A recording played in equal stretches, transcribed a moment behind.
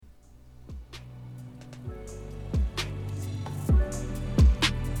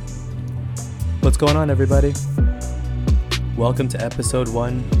going on, everybody? Welcome to episode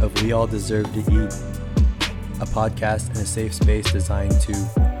 1 of We All Deserve to Eat, a podcast and a safe space designed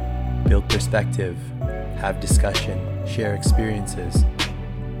to build perspective, have discussion, share experiences.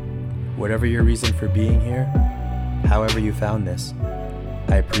 Whatever your reason for being here, however you found this,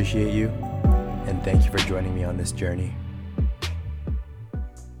 I appreciate you and thank you for joining me on this journey.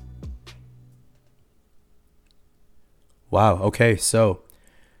 Wow, okay, so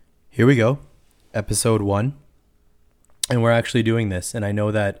here we go, episode 1, and we're actually doing this, and I know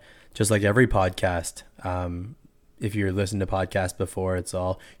that just like every podcast, if you're listening to podcasts before, it's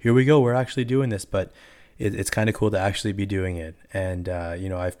all, here we go, we're actually doing this, but it's kind of cool to actually be doing it, and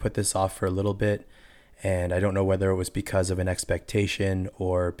I've put this off for a little bit, and I don't know whether it was because of an expectation,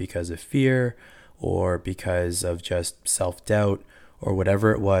 or because of fear, or because of just self-doubt, or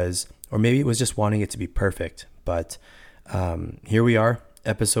whatever it was, or maybe it was just wanting it to be perfect, but here we are,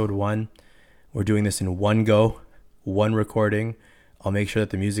 episode 1. We're doing this in one go, one recording. I'll make sure that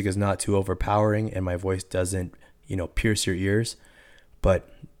the music is not too overpowering and my voice doesn't, pierce your ears, but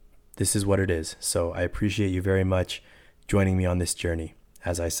this is what it is. So I appreciate you very much joining me on this journey,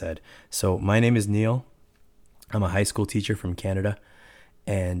 as I said. So my name is Neil. I'm a high school teacher from Canada.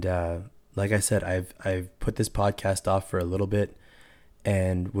 And like I said, I've put this podcast off for a little bit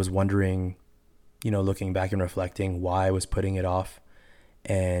and was wondering, looking back and reflecting why I was putting it off.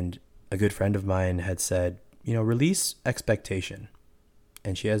 And a good friend of mine had said, release expectation.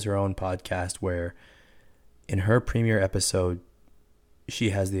 And she has her own podcast where in her premiere episode, she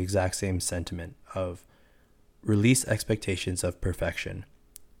has the exact same sentiment of release expectations of perfection.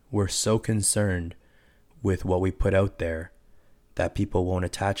 We're so concerned with what we put out there that people won't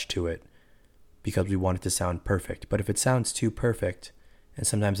attach to it because we want it to sound perfect. But if it sounds too perfect, and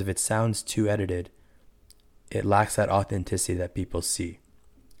sometimes if it sounds too edited, it lacks that authenticity that people see.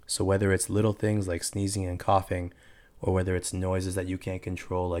 So whether it's little things like sneezing and coughing, or whether it's noises that you can't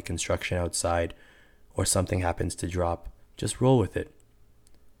control like construction outside, or something happens to drop, just roll with it.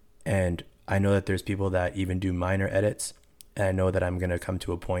 And I know that there's people that even do minor edits, and I know that I'm going to come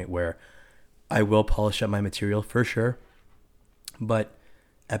to a point where I will polish up my material for sure. But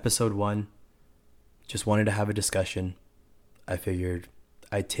episode 1, just wanted to have a discussion. I figured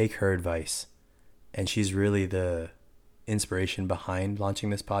I'd take her advice, and she's really the inspiration behind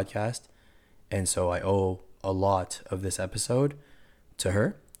launching this podcast. And so I owe a lot of this episode to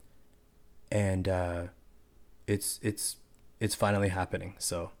her. And it's finally happening.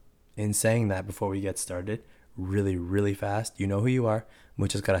 So in saying that, before we get started, really, really fast, you know who you are.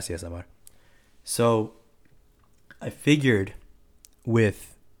 Muchas gracias, amor. So I figured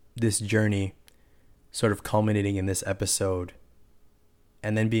with this journey sort of culminating in this episode,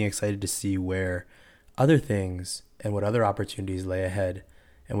 and then being excited to see where other things and what other opportunities lay ahead,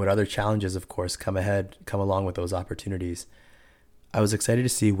 and what other challenges, of course, come along with those opportunities, I was excited to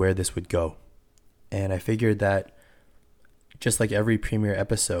see where this would go. And I figured that just like every premiere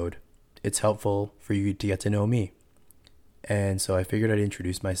episode, it's helpful for you to get to know me. And so I figured I'd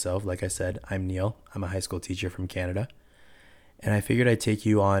introduce myself. Like I said, I'm Neil. I'm a high school teacher from Canada. And I figured I'd take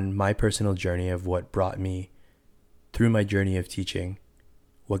you on my personal journey of what brought me through my journey of teaching,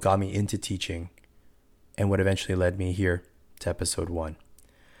 what got me into teaching, and what eventually led me here to episode 1.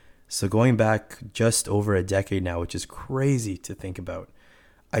 So going back just over a decade now, which is crazy to think about,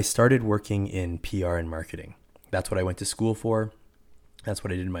 I started working in PR and marketing. That's what I went to school for. That's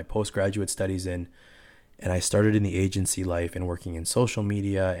what I did my postgraduate studies in. And I started in the agency life and working in social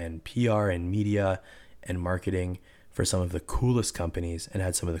media and PR and media and marketing for some of the coolest companies and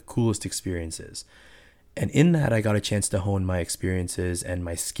had some of the coolest experiences. And in that, I got a chance to hone my experiences and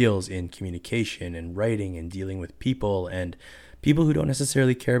my skills in communication and writing and dealing with people and people who don't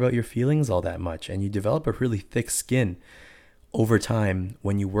necessarily care about your feelings all that much. And you develop a really thick skin over time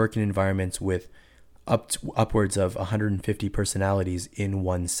when you work in environments with upwards of 150 personalities in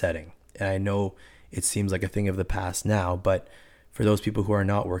one setting. And I know it seems like a thing of the past now, but for those people who are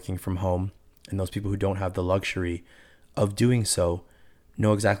not working from home and those people who don't have the luxury of doing so,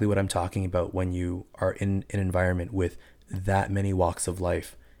 know exactly what I'm talking about when you are in an environment with that many walks of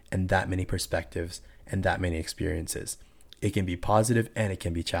life and that many perspectives and that many experiences. It can be positive and it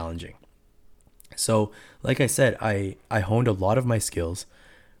can be challenging. So, like I said, I honed a lot of my skills,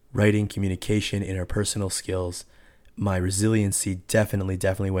 writing, communication, interpersonal skills. My resiliency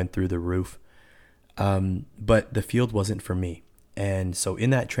definitely went through the roof. But the field wasn't for me. And so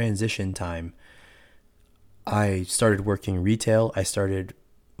in that transition time, I started working retail. I started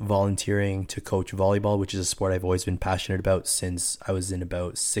volunteering to coach volleyball, which is a sport I've always been passionate about since I was in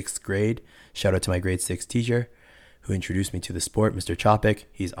about 6th grade. Shout out to my grade 6 teacher who introduced me to the sport, Mr. Chopik.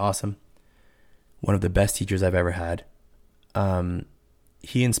 He's awesome. one of the best teachers I've ever had.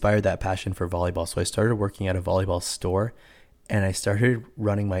 He inspired that passion for volleyball. So I started working at a volleyball store, and I started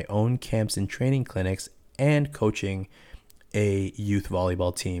running my own camps and training clinics and coaching a youth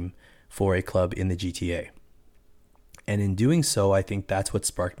volleyball team for a club in the GTA. And in doing so, I think that's what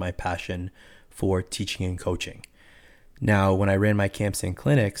sparked my passion for teaching and coaching. Now, when I ran my camps and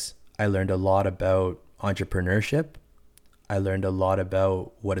clinics, I learned a lot about entrepreneurship. I learned a lot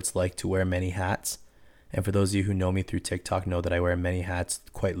about what it's like to wear many hats. And for those of you who know me through TikTok know that I wear many hats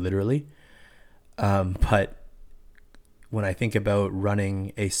quite literally. But when I think about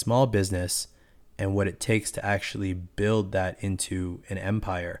running a small business and what it takes to actually build that into an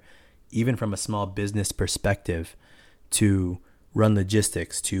empire, even from a small business perspective, to run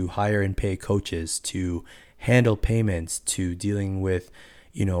logistics, to hire and pay coaches, to handle payments, to dealing with,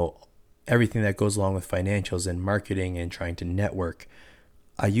 everything that goes along with financials and marketing and trying to network.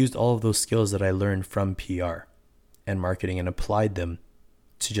 I used all of those skills that I learned from PR and marketing and applied them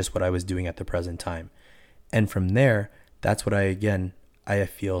to just what I was doing at the present time. And from there, that's what I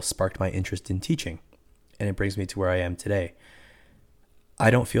feel sparked my interest in teaching. And it brings me to where I am today. I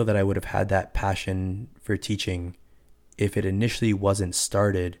don't feel that I would have had that passion for teaching if it initially wasn't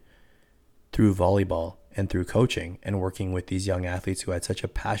started through volleyball and through coaching and working with these young athletes who had such a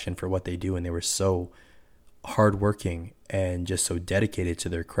passion for what they do, and they were so hardworking and just so dedicated to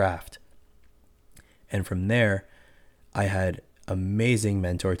their craft. And from there, I had amazing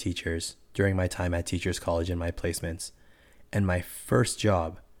mentor teachers during my time at Teachers College and my placements. And my first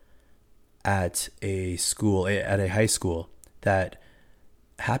job at a high school that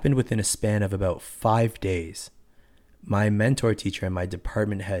happened within a span of about 5 days. My mentor teacher and my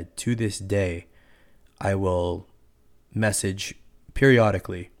department head, to this day, I will message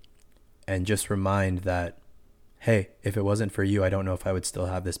periodically and just remind that, hey, if it wasn't for you, I don't know if I would still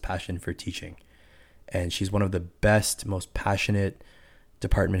have this passion for teaching. And she's one of the best, most passionate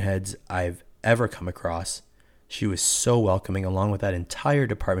department heads I've ever come across. She was so welcoming, along with that entire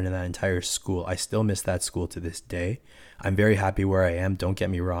department and that entire school. I still miss that school to this day. I'm very happy where I am, don't get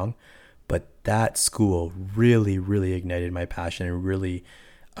me wrong. But that school really, really ignited my passion and really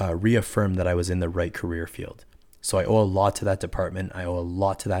reaffirmed that I was in the right career field. So I owe a lot to that department. I owe a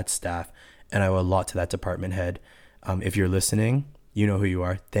lot to that staff. And I owe a lot to that department head. If you're listening, you know who you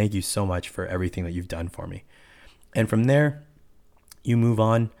are. Thank you so much for everything that you've done for me. And from there, you move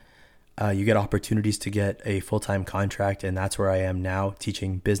on. You get opportunities to get a full-time contract, and that's where I am now,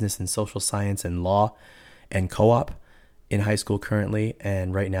 teaching business and social science and law and co-op in high school currently.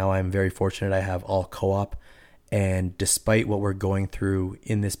 And right now I'm very fortunate I have all co-op. And despite what we're going through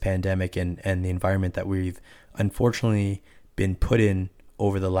in this pandemic and the environment that we've unfortunately been put in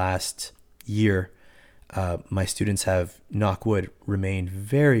over the last year, my students have, knock wood, remained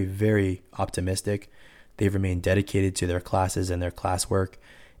very, very optimistic. They've remained dedicated to their classes and their classwork.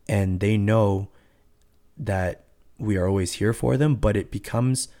 And they know that we are always here for them, but it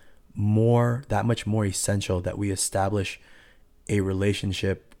becomes that much more essential that we establish a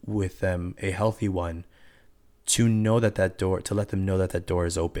relationship with them, a healthy one, to let them know that door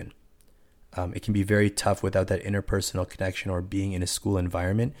is open. It can be very tough without that interpersonal connection or being in a school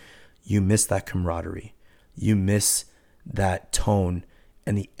environment. You miss that camaraderie. You miss that tone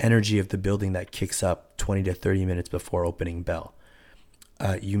and the energy of the building that kicks up 20 to 30 minutes before opening bell.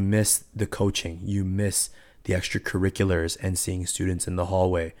 You miss the coaching. You miss the extracurriculars and seeing students in the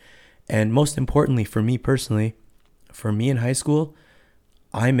hallway. And most importantly, for me personally, for me in high school,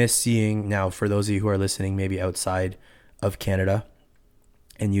 I miss seeing, now for those of you who are listening maybe outside of Canada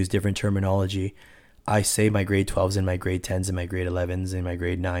and use different terminology, I say my grade 12s and my grade 10s and my grade 11s and my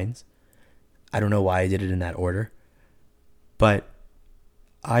grade 9s. I don't know why I did it in that order, but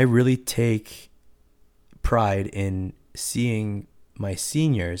I really take pride in seeing my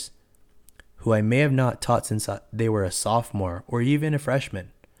seniors, who I may have not taught since they were a sophomore or even a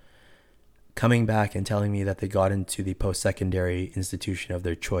freshman, coming back and telling me that they got into the post-secondary institution of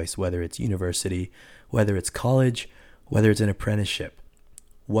their choice, whether it's university, whether it's college, whether it's an apprenticeship,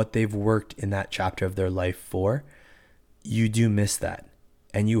 what they've worked in that chapter of their life for. You do miss that.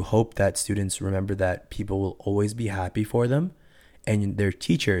 And you hope that students remember that people will always be happy for them, and their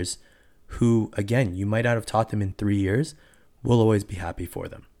teachers, who, again, you might not have taught them in 3 years, will always be happy for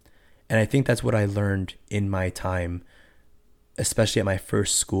them. And I think that's what I learned in my time, especially at my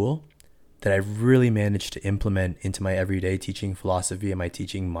first school, that I've really managed to implement into my everyday teaching philosophy and my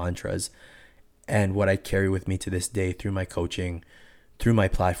teaching mantras, and what I carry with me to this day through my coaching, through my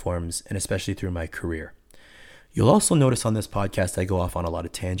platforms, and especially through my career. You'll also notice on this podcast I go off on a lot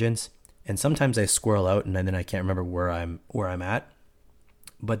of tangents, and sometimes I squirrel out and then I can't remember where I'm at.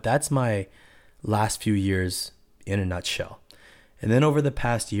 But that's my last few years in a nutshell. And then over the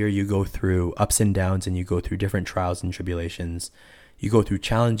past year, you go through ups and downs, and you go through different trials and tribulations. You go through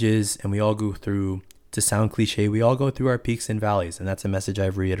challenges, and we all go through, to sound cliche, we all go through our peaks and valleys. And that's a message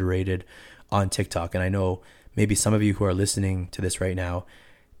I've reiterated on TikTok. And I know maybe some of you who are listening to this right now,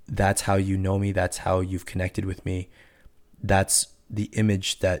 that's how you know me. That's how you've connected with me. That's the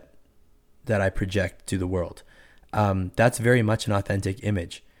image that I project to the world. That's very much an authentic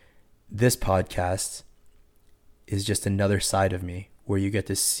image. This podcast is just another side of me where you get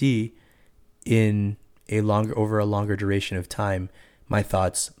to see over a longer duration of time, my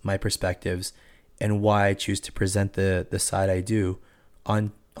thoughts, my perspectives, and why I choose to present the side I do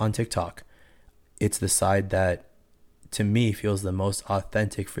on TikTok. It's the side that to me feels the most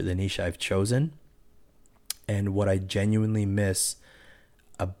authentic for the niche I've chosen, and what I genuinely miss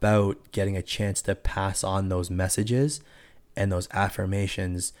about getting a chance to pass on those messages and those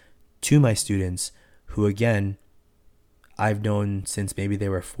affirmations to my students who, again, I've known since maybe they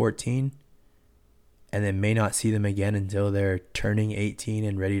were 14, and then may not see them again until they're turning 18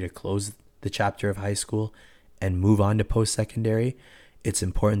 and ready to close the chapter of high school and move on to post-secondary. It's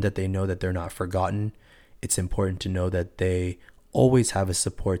important that they know that they're not forgotten. It's important to know that they always have a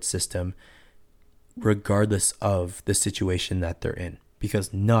support system regardless of the situation that they're in,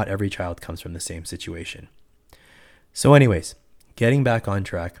 because not every child comes from the same situation. So anyways, getting back on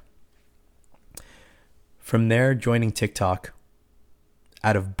track. From there, joining TikTok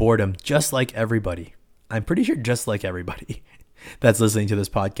out of boredom, just like everybody. I'm pretty sure just like everybody that's listening to this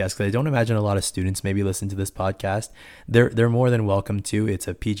podcast, because I don't imagine a lot of students maybe listen to this podcast. They're more than welcome to. It's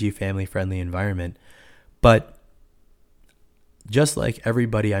a PG family-friendly environment. But just like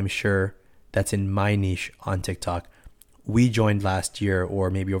everybody, I'm sure, that's in my niche on TikTok, we joined last year, or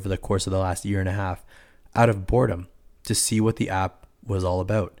maybe over the course of the last year and a half, out of boredom to see what the app was all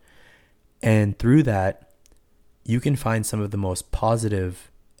about. And through that, you can find some of the most positive,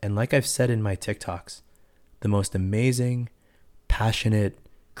 and like I've said in my TikToks, the most amazing, passionate,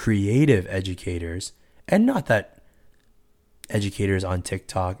 creative educators. And not that educators on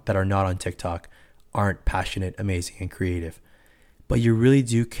TikTok that are not on TikTok aren't passionate, amazing, and creative, but you really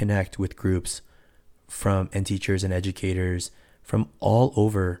do connect with groups and teachers and educators from all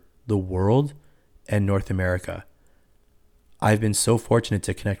over the world and North America. I've been so fortunate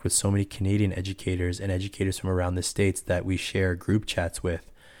to connect with so many Canadian educators and educators from around the States that we share group chats with.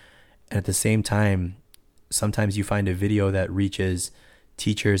 And at the same time, sometimes you find a video that reaches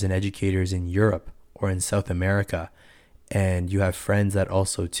teachers and educators in Europe or in South America. And you have friends that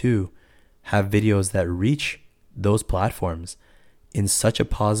also too have videos that reach those platforms in such a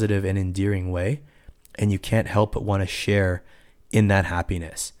positive and endearing way. And you can't help but want to share in that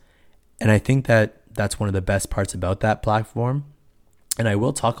happiness. And I think that that's one of the best parts about that platform. And I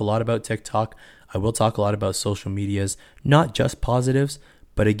will talk a lot about TikTok. I will talk a lot about social medias, not just positives,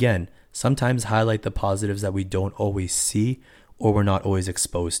 but again, sometimes highlight the positives that we don't always see or we're not always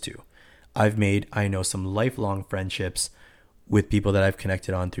exposed to. I've made, I know, some lifelong friendships with people that I've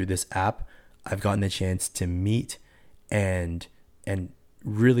connected on through this app. I've gotten the chance to meet and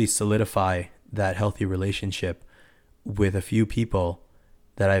really solidify that healthy relationship with a few people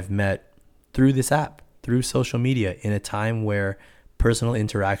that I've met through this app, through social media, in a time where personal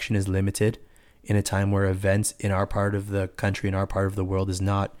interaction is limited, in a time where events in our part of the country, in our part of the world, is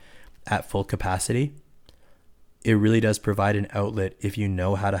not at full capacity. It really does provide an outlet if you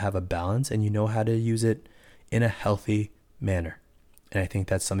know how to have a balance and you know how to use it in a healthy manner. And I think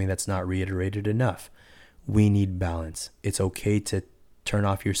that's something that's not reiterated enough. We need balance. It's okay to turn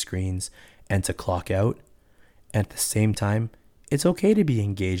off your screens and to clock out. And at the same time, it's okay to be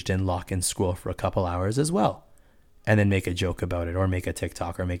engaged and lock and scroll for a couple hours as well, and then make a joke about it, or make a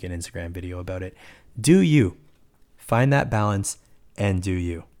TikTok or make an Instagram video about it. Do you. Find that balance and do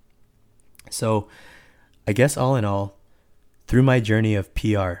you. So I guess all in all, through my journey of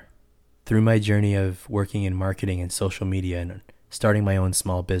PR, through my journey of working in marketing and social media and starting my own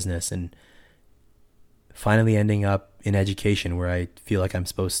small business and finally ending up in education where I feel like I'm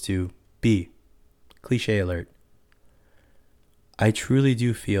supposed to be, cliche alert, I truly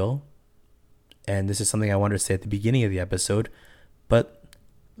do feel, and this is something I wanted to say at the beginning of the episode, but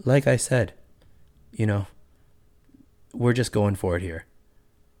like I said, we're just going for it here.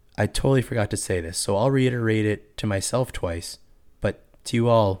 I totally forgot to say this, so I'll reiterate it to myself twice, but to you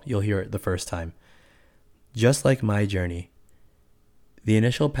all, you'll hear it the first time. Just like my journey, the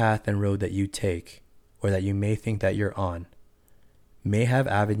initial path and road that you take, or that you may think that you're on, may have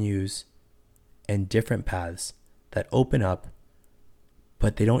avenues and different paths that open up,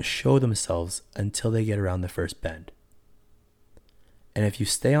 but they don't show themselves until they get around the first bend. And if you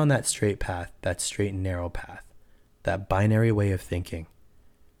stay on that straight path, that straight and narrow path, that binary way of thinking,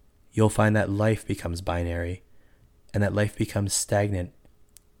 you'll find that life becomes binary and that life becomes stagnant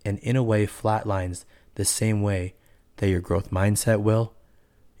and in a way flatlines the same way that your growth mindset will,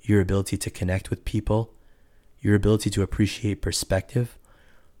 your ability to connect with people, your ability to appreciate perspective,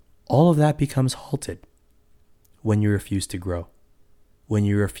 all of that becomes halted when you refuse to grow, when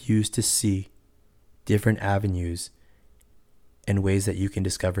you refuse to see different avenues and ways that you can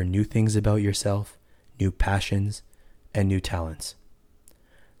discover new things about yourself, new passions, and new talents.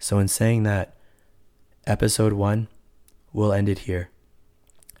 So in saying that, episode 1, we'll end it here.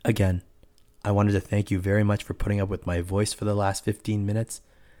 Again, I wanted to thank you very much for putting up with my voice for the last 15 minutes.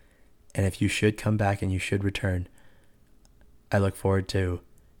 And if you should come back and you should return, I look forward to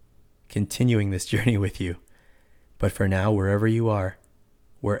continuing this journey with you. But for now, wherever you are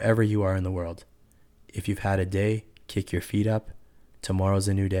in the world, if you've had a day, kick your feet up. Tomorrow's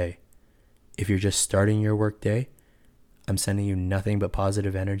a new day. If you're just starting your work day, I'm sending you nothing but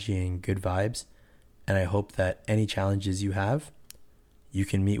positive energy and good vibes. And I hope that any challenges you have, you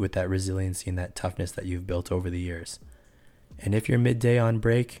can meet with that resiliency and that toughness that you've built over the years. And if you're midday on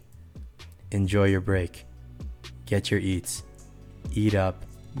break, enjoy your break. Get your eats. Eat up.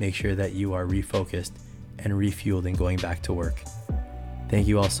 Make sure that you are refocused and refueled and going back to work. Thank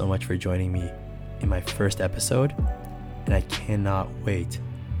you all so much for joining me in my first episode. And I cannot wait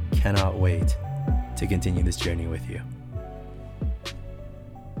to continue this journey with you.